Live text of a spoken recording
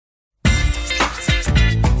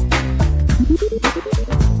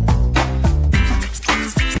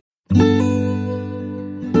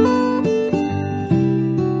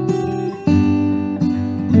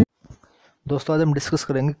दोस्तों आज हम डिस्कस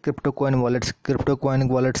करेंगे क्रिप्टो कॉइन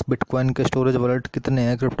वॉलेट्स बिटकॉइन के स्टोरेज वॉलेट कितने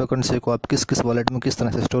हैं, क्रिप्टो करेंसी को आप किस किस वॉलेट में किस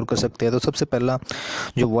तरह से स्टोर कर सकते हैं। तो सबसे पहला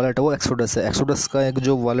जो वॉलेट है वो एक्सोडस है। एक्सोडस का एक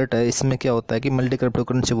जो वॉलेट है इसमें क्या होता है कि मल्टी क्रिप्टो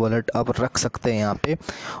करेंसी वॉलेट आप रख सकते हैं यहाँ पे,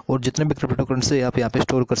 और जितने भी क्रिप्टो करेंसी आप यहाँ पे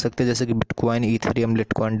स्टोर कर सकते हैं, जैसे कि बिटकॉइन, इथेरियम,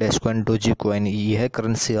 लिटकॉइन, डैशकॉइन, डोजीकॉइन, ये है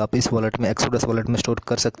करेंसी आप इस वॉलेट में एक्सोडस वॉलेट में स्टोर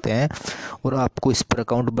कर सकते हैं। और आपको इस पर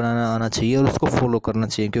अकाउंट बनाना आना चाहिए और उसको फॉलो करना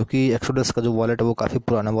चाहिए, क्योंकि एक्सोडस का जो वॉलेट है वो काफ़ी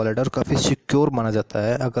पुराना वॉलेट है और काफ़ी सिक्योर माना जाता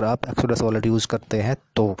है अगर आप एक्सोडस वॉलेट यूज़ करते हैं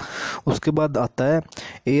तो। उसके बाद आता है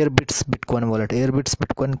एयरबिट्स बिटकॉइन वॉलेट। एयरबिट्स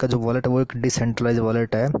बिटकॉइन का जो वॉलेट है वो एक डिसेंट्रलाइज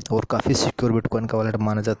वॉलेट है और काफ़ी सिक्योर बिटकॉइन का वॉलेट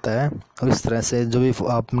माना जाता है। और इस तरह से जो भी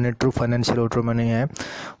आपने ट्रू फाइनेंशियल और ट्रू मनी है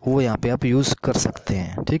वो यहाँ पे आप यूज़ कर सकते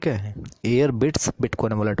हैं, ठीक है। एयरबिट्स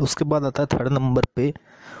बिटकॉइन वॉलेट। उसके बाद आता है थर्ड नंबर पे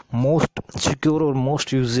मोस्ट सिक्योर और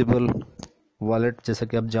मोस्ट यूजेबल वॉलेट, जैसा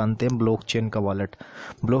कि आप जानते हैं ब्लॉकचेन का वॉलेट।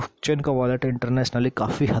 ब्लॉकचेन का वॉलेट इंटरनेशनली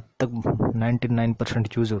काफ़ी हद तक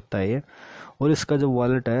 99% यूज़ होता है ये, और इसका जो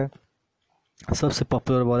वॉलेट है सबसे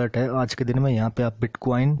पॉपुलर वॉलेट है आज के दिन में। यहाँ पे आप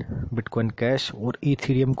बिटकॉइन कैश और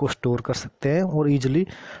इथेरियम को स्टोर कर सकते हैं और इजीली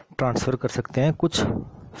ट्रांसफ़र कर सकते हैं कुछ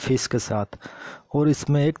फीस के साथ। और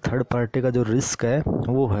इसमें एक थर्ड पार्टी का जो रिस्क है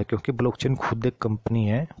वो है, क्योंकि ब्लॉकचेन खुद एक कंपनी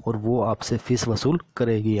है और वो आपसे फ़ीस वसूल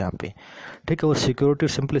करेगी यहाँ पे, ठीक है। और सिक्योरिटी और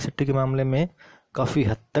सिंपलिसिटी के मामले में काफ़ी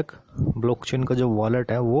हद तक ब्लॉकचेन का जो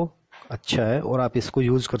वॉलेट है वो अच्छा है और आप इसको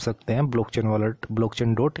यूज़ कर सकते हैं ब्लॉकचेन वॉलेट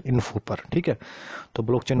blockchain.info पर, ठीक है। तो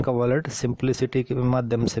ब्लॉकचेन का वॉलेट सिंपलिसिटी के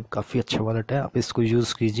माध्यम से काफ़ी अच्छा वॉलेट है, आप इसको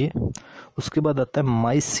यूज़ कीजिए। उसके बाद आता है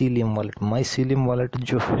माईसीलियम वॉलेट। माईसीलियम वॉलेट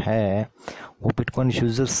जो है वो बिटकॉइन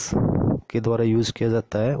यूज़र्स के द्वारा यूज़ किया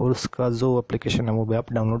जाता है और उसका जो एप्लीकेशन है वो भी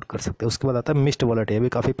आप डाउनलोड कर सकते हैं। उसके बाद आता है मिस्ट वॉलेट। ये भी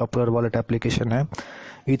काफ़ी पॉपुलर वॉलेट एप्लीकेशन है,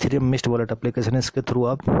 इथेरियम मिस्ट वॉलेट एप्लीकेशन है। इसके थ्रू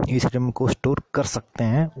आप इथेरियम को स्टोर कर सकते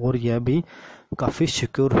हैं और यह भी काफ़ी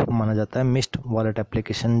सिक्योर माना जाता है मिस्ट वॉलेट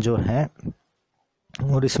एप्लीकेशन जो है,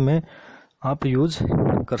 और इसमें आप यूज़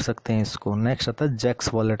कर सकते हैं इसको। नेक्स्ट आता है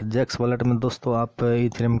जैक्स वॉलेट। जैक्स वॉलेट में दोस्तों आप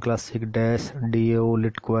Ethereum classic, dash, do,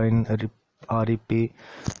 Litecoin, आरईपी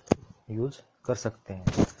use कर सकते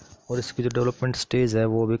हैं। और इसकी जो डेवलपमेंट स्टेज है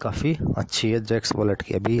वो भी काफ़ी अच्छी है जैक्स वॉलेट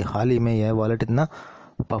की। अभी हाल ही में यह वॉलेट इतना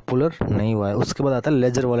पॉपुलर नहीं हुआ है। उसके बाद आता है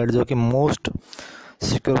लेजर वॉलेट, जो कि मोस्ट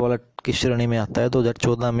सिक्योर वॉलेट की श्रेणी में आता है।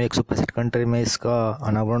 2014 में 165 कंट्री में इसका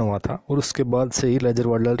अनावरण हुआ था और उसके बाद से ही लेजर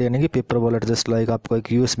वॉलेट यानी कि पेपर वॉलेट, जस्ट लाइक आपको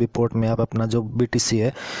एक यूएसबी पोर्ट में आप अपना जो बीटीसी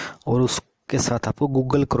है और उसके साथ आपको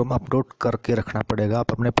गूगल क्रोम अपलोड करके रखना पड़ेगा।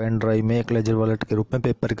 आप अपने पेन ड्राइव में एक लेजर वॉलेट के रूप में,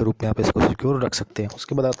 पेपर के रूप में आप इसको सिक्योर रख सकते हैं।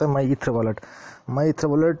 उसके बाद आता है माई ईथर वॉलेट। माई ईथर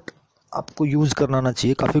वॉलेट आपको यूज़ करना आना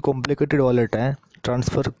चाहिए, काफ़ी कॉम्प्लिकेटेड वॉलेट है।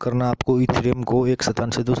 ट्रांसफ़र करना आपको इथेरियम को एक स्थान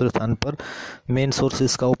से दूसरे स्थान पर। मेन सोर्स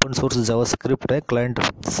इसका ओपन सोर्स जावास्क्रिप्ट है, क्लाइंट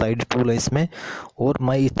साइड टूल है इसमें। और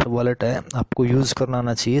माई ईथर वॉलेट है, आपको यूज़ करना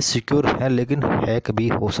आना चाहिए। सिक्योर है लेकिन हैक भी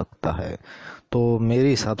हो सकता है, तो मेरे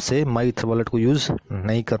हिसाब से माई ईथर वॉलेट को यूज़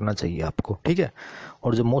नहीं करना चाहिए आपको, ठीक है।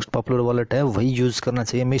 और जो मोस्ट पॉपुलर वॉलेट है वही यूज़ करना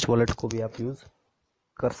चाहिए। मिस्ट वॉलेट को भी आप यूज़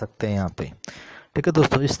कर सकते हैं यहाँ पे, ठीक है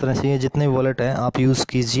दोस्तों। इस तरह से ये जितने भी वॉलेट हैं आप यूज़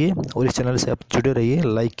कीजिए और इस चैनल से आप जुड़े रहिए।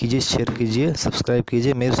 लाइक कीजिए, शेयर कीजिए, सब्सक्राइब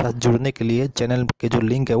कीजिए। मेरे साथ जुड़ने के लिए चैनल के जो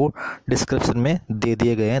लिंक है वो डिस्क्रिप्शन में दे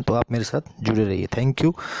दिए गए हैं, तो आप मेरे साथ जुड़े रहिए। थैंक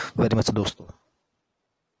यू वेरी मच दोस्तों।